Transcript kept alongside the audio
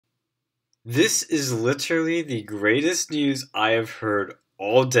This is literally the greatest news I have heard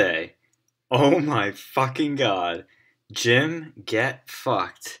all day. Oh my fucking god. Jim, get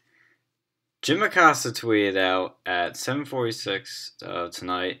fucked. Jim Acosta tweeted out at 7:46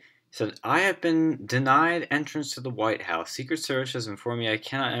 tonight. He said, "I have been denied entrance to the White House. Secret Service has informed me I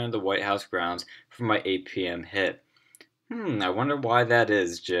cannot enter the White House grounds for my 8 p.m. hit." I wonder why that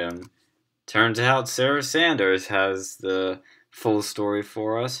is, Jim. Turns out Sarah Sanders has the full story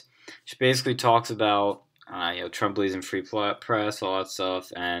for us. She basically talks about Trump believes in free press, all that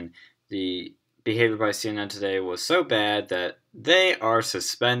stuff, and the behavior by CNN today was so bad that they are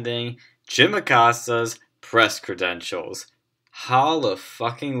suspending Jim Acosta's press credentials. Hallelujah.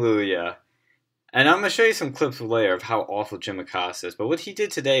 Fucking Luya. And I'm going to show you some clips later of how awful Jim Acosta is, but what he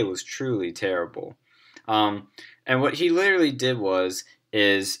did today was truly terrible. And what he literally did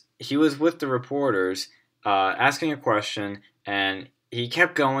is he was with the reporters asking a question, and he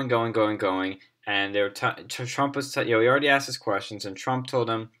kept going, and they were Trump was he already asked his questions, and Trump told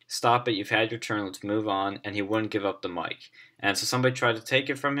him, "Stop it, you've had your turn, let's move on," and he wouldn't give up the mic. And so somebody tried to take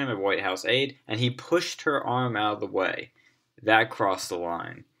it from him, a White House aide, and he pushed her arm out of the way. That crossed the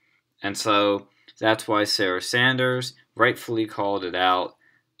line. And so that's why Sarah Sanders rightfully called it out.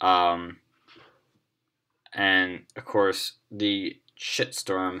 And, of course, the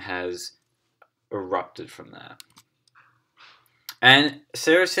shitstorm has erupted from that. And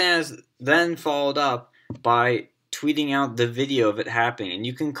Sarah Sanders then followed up by tweeting out the video of it happening. And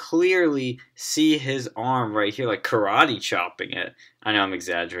you can clearly see his arm right here, like karate chopping it. I know I'm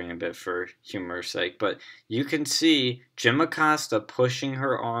exaggerating a bit for humor's sake, but you can see Jim Acosta pushing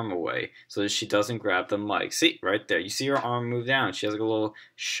her arm away so that she doesn't grab the mic. See, right there. You see her arm move down. She has like a little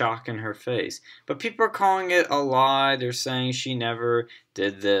shock in her face. But people are calling it a lie. They're saying she never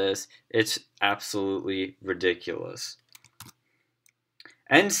did this. It's absolutely ridiculous.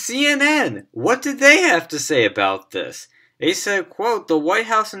 And CNN, what did they have to say about this? They said, quote, "The White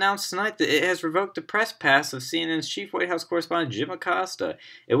House announced tonight that it has revoked the press pass of CNN's chief White House correspondent Jim Acosta.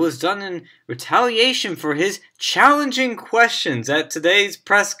 It was done in retaliation for his challenging questions at today's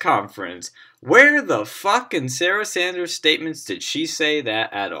press conference." Where the fuck in Sarah Sanders' statements did she say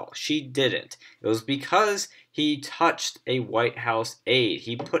that at all? She didn't. It was because he touched a White House aide.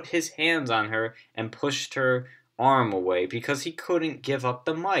 He put his hands on her and pushed her arm away because he couldn't give up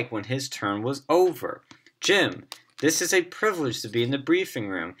the mic when his turn was over. Jim, this is a privilege to be in the briefing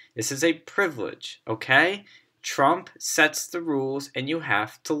room. This is a privilege, okay? Trump sets the rules and you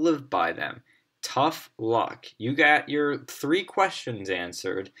have to live by them. Tough luck. You got your 3 questions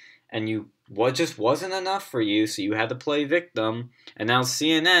answered and what just wasn't enough for you, so you had to play victim. And now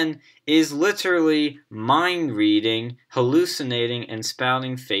CNN is literally mind reading, hallucinating, and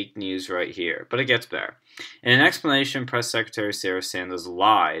spouting fake news right here. But it gets better. In an explanation, Press Secretary Sarah Sanders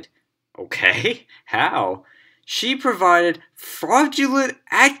lied. Okay, how? She provided fraudulent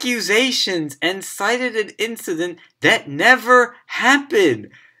accusations and cited an incident that never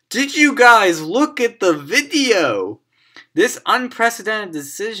happened. Did you guys look at the video? This unprecedented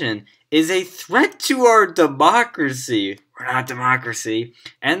decision is a threat to our democracy. We're not democracy.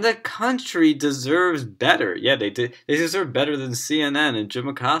 And the country deserves better. Yeah, they deserve better than CNN and Jim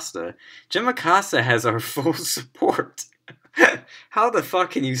Acosta. Jim Acosta has our full support. How the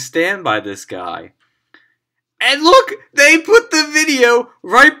fuck can you stand by this guy? And look, they put the video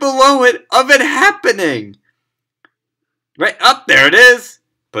right below it of it happening. Right up there it is.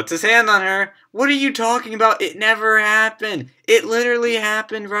 Puts his hand on her. What are you talking about? It never happened. It literally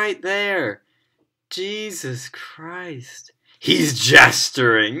happened right there. Jesus Christ. He's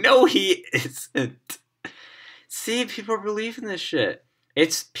gesturing. No, he isn't. See, people are believing this shit.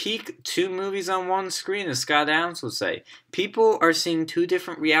 It's peak 2 movies on one screen, as Scott Adams would say. People are seeing 2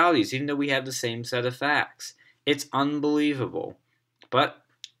 different realities, even though we have the same set of facts. It's unbelievable. But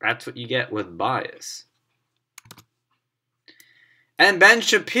that's what you get with bias. And Ben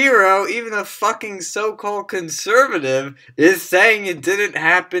Shapiro, even a fucking so-called conservative, is saying it didn't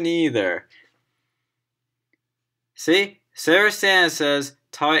happen either. See? Sarah Sanders says,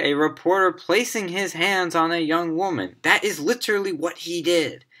 a reporter placing his hands on a young woman. That is literally what he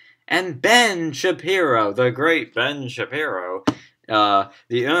did. And Ben Shapiro, the great Ben Shapiro, the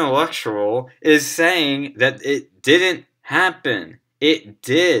intellectual, is saying that it didn't happen. It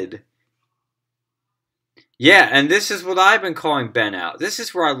did. Yeah, and this is what I've been calling Ben out. This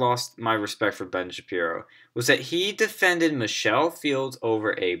is where I lost my respect for Ben Shapiro, was that he defended Michelle Fields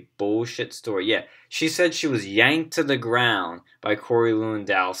over a bullshit story. Yeah, she said she was yanked to the ground by Corey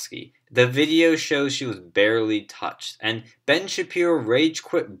Lewandowski. The video shows she was barely touched, and Ben Shapiro rage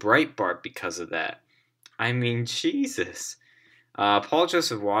quit Breitbart because of that. I mean, Jesus. Paul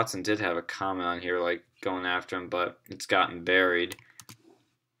Joseph Watson did have a comment on here, like, going after him, but it's gotten buried.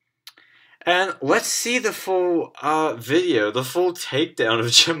 And let's see the full video, the full takedown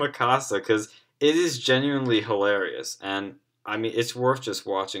of Jim Acosta, because it is genuinely hilarious. And, I mean, it's worth just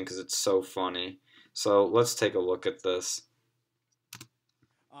watching because it's so funny. So let's take a look at this.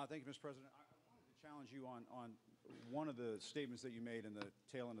 Thank you, Mr. President. I wanted to challenge you on one of the statements that you made in the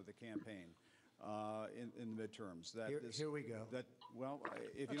tail end of the campaign in the midterms. That here we go. Well,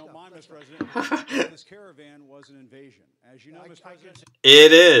 if you don't mind, Mr. President, this caravan was an invasion. As you know, Mr. President,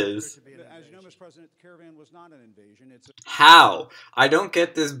 it is. As you know, Mr. President, the caravan was not an invasion. How? I don't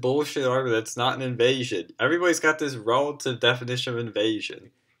get this bullshit argument. That's not an invasion. Everybody's got this relative definition of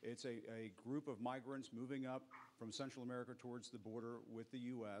invasion. It's a group of migrants moving up from Central America towards the border with the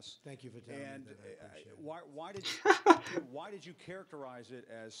U.S. Thank you for telling me that. Why did you characterize it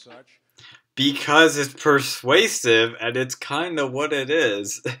as such? Because it's persuasive, and it's kind of what it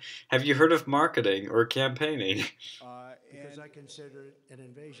is. Have you heard of marketing or campaigning? Because I consider it an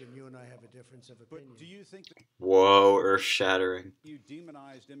invasion. You and I have a difference of opinion. But do you think that Whoa, earth-shattering. you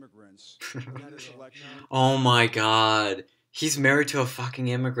demonized immigrants in this election? Oh my god. He's married to a fucking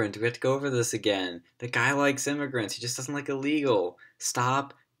immigrant. We have to go over this again. The guy likes immigrants. He just doesn't like illegal.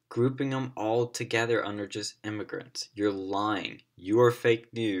 Stop grouping them all together under just immigrants. You're lying. You are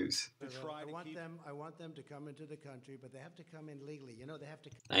fake news. I want them to come into the country, but they have to come in legally. You know, they have to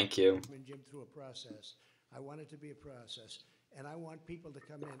Thank you. come in, Jim, through a process. I want it to be a process. And I want people to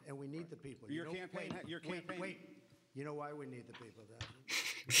come in, and we need the people. Your campaign. Wait. You know why we need the people,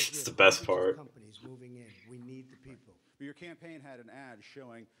 It's the best part. Companies moving in. We need the people. But your campaign had an ad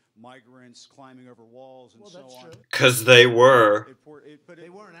showing migrants climbing over walls and so on. That's true. Because they were. But they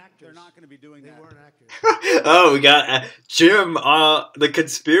weren't actors. They're not going to be doing that. They weren't actors. Oh, we got Jim, the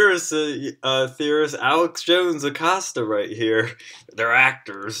conspiracy theorist Alex Jones Acosta right here. They're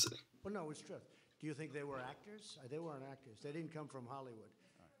actors. Well, no, it's true. Do you think they were actors? They weren't actors. They didn't come from Hollywood.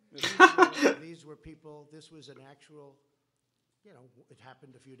 These were people. This was an actual, you know, it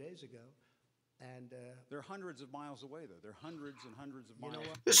happened a few days ago. And they're hundreds of miles away, though. They're hundreds and hundreds of miles.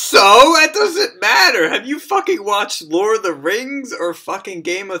 So that doesn't matter. Have you fucking watched Lord of the Rings or fucking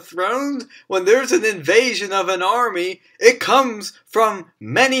Game of Thrones? When there's an invasion of an army, it comes from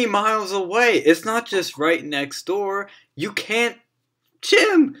many miles away. It's not just right next door. You can't...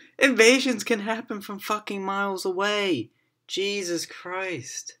 Jim, invasions can happen from fucking miles away. Jesus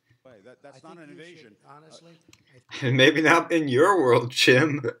Christ. That's not an invasion. Honestly, Maybe not in your world,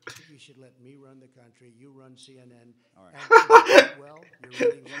 Jim. I think you should let me run the country. You run CNN. All right.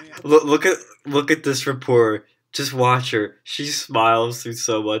 Look at this report. Just watch her. She smiles through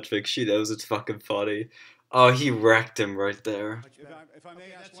so much like she knows it's fucking funny. Oh, he wrecked him right there. If I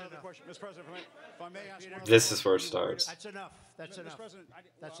may ask one other question, Mr. President, if I may ask one other This is where it starts. That's enough. That's enough. Mr. President,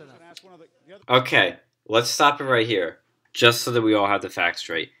 That's enough. Ask one other, Okay, let's stop it right here. Just so that we all have the facts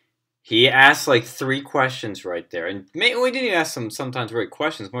straight. He asked like 3 questions right there. And we didn't even ask some sometimes great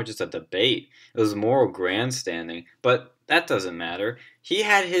questions, more just a debate. It was moral grandstanding. But that doesn't matter. He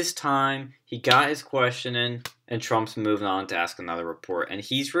had his time, he got his question in, and Trump's moving on to ask another report. And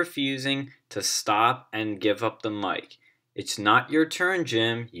he's refusing to stop and give up the mic. It's not your turn,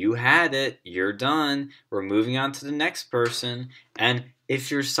 Jim. You had it. You're done. We're moving on to the next person. And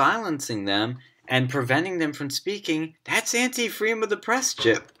if you're silencing them and preventing them from speaking, that's anti-freedom of the press,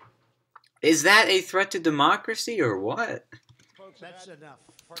 Jim. Is that a threat to democracy or what? That's enough.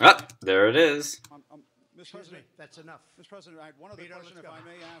 Oh, there it is. Mr. President, that's enough. Mr. President, I had one other question, if I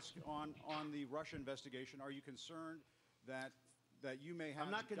may ask, on the Russia investigation. Are you concerned that you may have?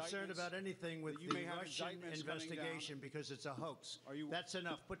 I'm not concerned about anything with the Russian investigation because it's a hoax. That's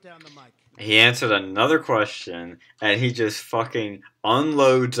enough. Put down the mic. He answered another question, and he just fucking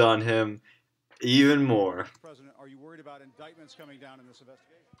unloads on him even more. Mr. President, are you worried about indictments coming down in this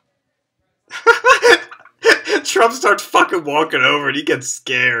investigation? Trump starts fucking walking over and he gets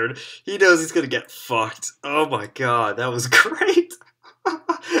scared. He knows he's gonna get fucked. Oh my god, that was great.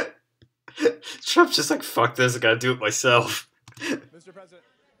 Trump's just like, fuck this, I gotta do it myself. Mr. President.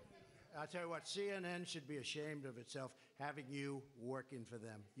 I'll tell you what, CNN should be ashamed of itself having you working for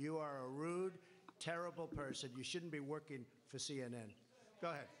them. You are a rude, terrible person. You shouldn't be working for CNN. Go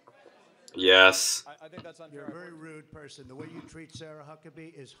ahead. Yes. I think that's unfair. You're a very rude person. The way you treat Sarah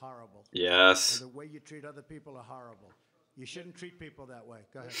Huckabee is horrible. Yes. And the way you treat other people are horrible. You shouldn't treat people that way.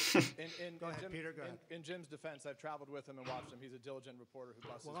 Go ahead. Go ahead, Peter. Go ahead. In Jim's defense, I've traveled with him and watched him. He's a diligent reporter who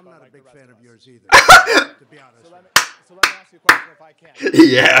busts his Well, I'm butt not a like big the rest fan of of us. yours either, to be honest. So let me ask you a question if I can.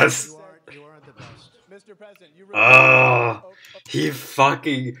 Yes. You aren't the best. Mr. President, you Oh, he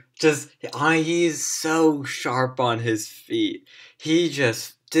fucking just, he's so sharp on his feet. He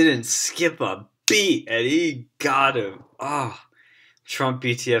just didn't skip a beat and he got him. Oh, Trump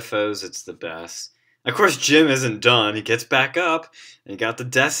BTFOs, it's the best. Of course, Jim isn't done. He gets back up and got the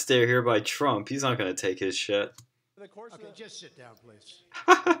death stare here by Trump. He's not going to take his shit. Okay, just sit down, please.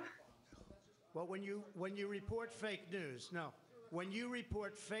 Well, when you report fake news, when you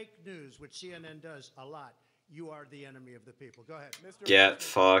report fake news, which CNN does a lot, you are the enemy of the people. Go ahead. Mr. Get President,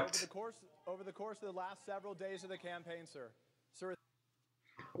 fucked. Over the course of the last several days of the campaign, sir.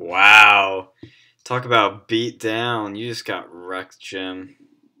 Wow. Talk about beat down. You just got wrecked, Jim.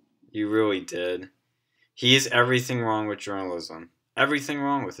 You really did. He is everything wrong with journalism. Everything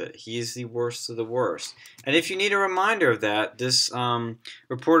wrong with it. He is the worst of the worst. And if you need a reminder of that, this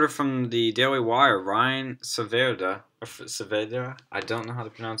reporter from the Daily Wire, Ryan Saavedra, I don't know how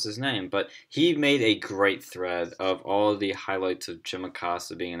to pronounce his name, but he made a great thread of all the highlights of Jim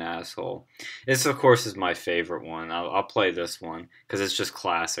Acosta being an asshole. This, of course, is my favorite one. I'll play this one because it's just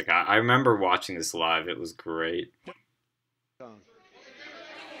classic. I remember watching this live. It was great. Go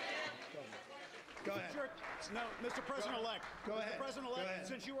ahead. No, Mr. President-elect. Go ahead. Mr. President-elect,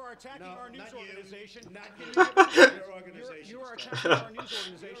 since you are attacking our news organization, Your organization. you are attacking our news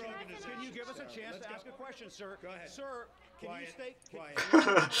organization. Can you give us a chance to ask a question, sir? Go ahead. Sir, can you state? Quiet. Go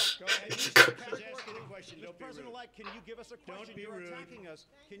ahead. He's asking a question. Mr. Don't be rude. President-elect, can you give us a question? Don't be You're rude. attacking us.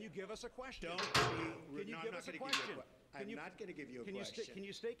 Can you give us a question? Don't be rude. Can you No, give I'm us not a going to give you question? I'm not going to give you a question. Can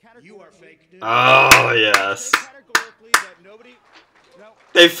you state categorically? You are fake news. Oh, yes. State categorically that nobody. No.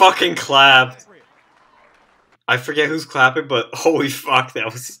 They fucking clapped. I forget who's clapping, but holy fuck, that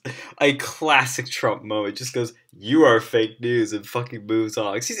was a classic Trump moment. Just goes, "You are fake news," and fucking moves on.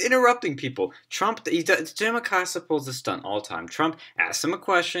 Like, he's interrupting people. Trump, Jim Acosta pulls this stunt all the time. Trump asks him a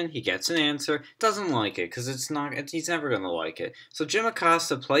question, he gets an answer, doesn't like it because he's never gonna like it. So Jim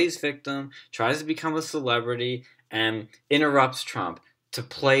Acosta plays victim, tries to become a celebrity, and interrupts Trump to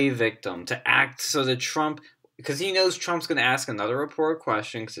play victim, to act so that Trump. Because he knows Trump's going to ask another reporter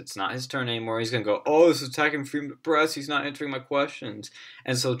question because it's not his turn anymore. He's going to go, "Oh, this is attacking freedom of the press. He's not answering my questions."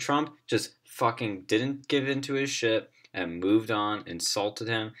 And so Trump just fucking didn't give into his shit and moved on, insulted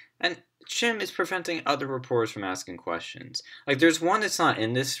him. And Jim is preventing other reporters from asking questions. Like, there's one that's not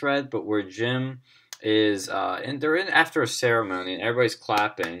in this thread, but where Jim is, and they're in after a ceremony and everybody's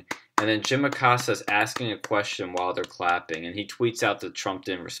clapping. And then Jim Acosta is asking a question while they're clapping, and he tweets out that Trump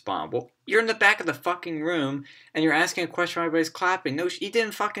didn't respond. Well, you're in the back of the fucking room, and you're asking a question while everybody's clapping. No, he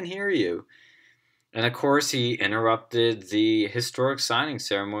didn't fucking hear you. And of course, he interrupted the historic signing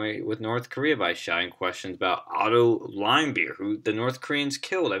ceremony with North Korea by shouting questions about Otto Linebeer, who the North Koreans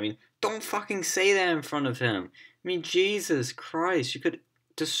killed. I mean, don't fucking say that in front of him. I mean, Jesus Christ, you could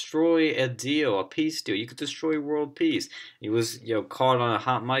destroy a deal, a peace deal. You could destroy world peace. He was, caught on a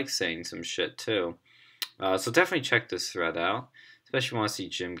hot mic saying some shit too. So definitely check this thread out. Especially want to see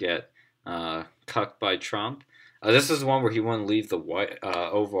Jim get cucked by Trump. This is one where he wouldn't leave the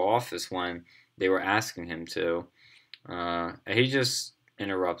Oval Office when they were asking him to. He just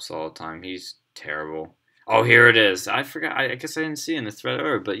interrupts all the time. He's terrible. Oh, here it is. I forgot. I guess I didn't see it in the thread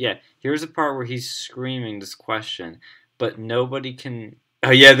earlier. But yeah, here's a part where he's screaming this question, but nobody can. Oh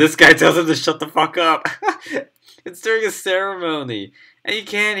yeah, this guy tells him to shut the fuck up. It's during a ceremony, and you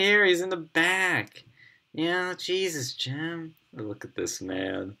can't hear. He's in the back. Yeah, Jesus, Jim. Look at this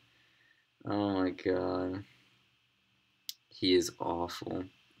man. Oh my God. He is awful.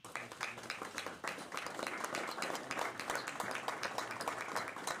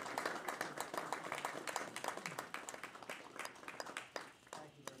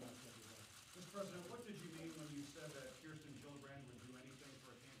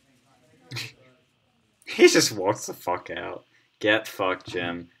 He just walks the fuck out. Get fucked,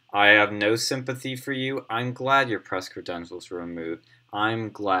 Jim. I have no sympathy for you. I'm glad your press credentials were removed. I'm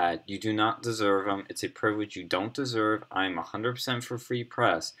glad. You do not deserve them. It's a privilege you don't deserve. I'm 100% for free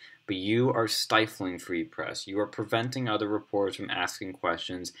press. But you are stifling free press. You are preventing other reporters from asking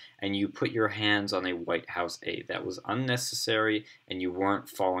questions. And you put your hands on a White House aide. That was unnecessary. And you weren't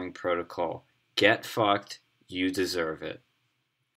following protocol. Get fucked. You deserve it.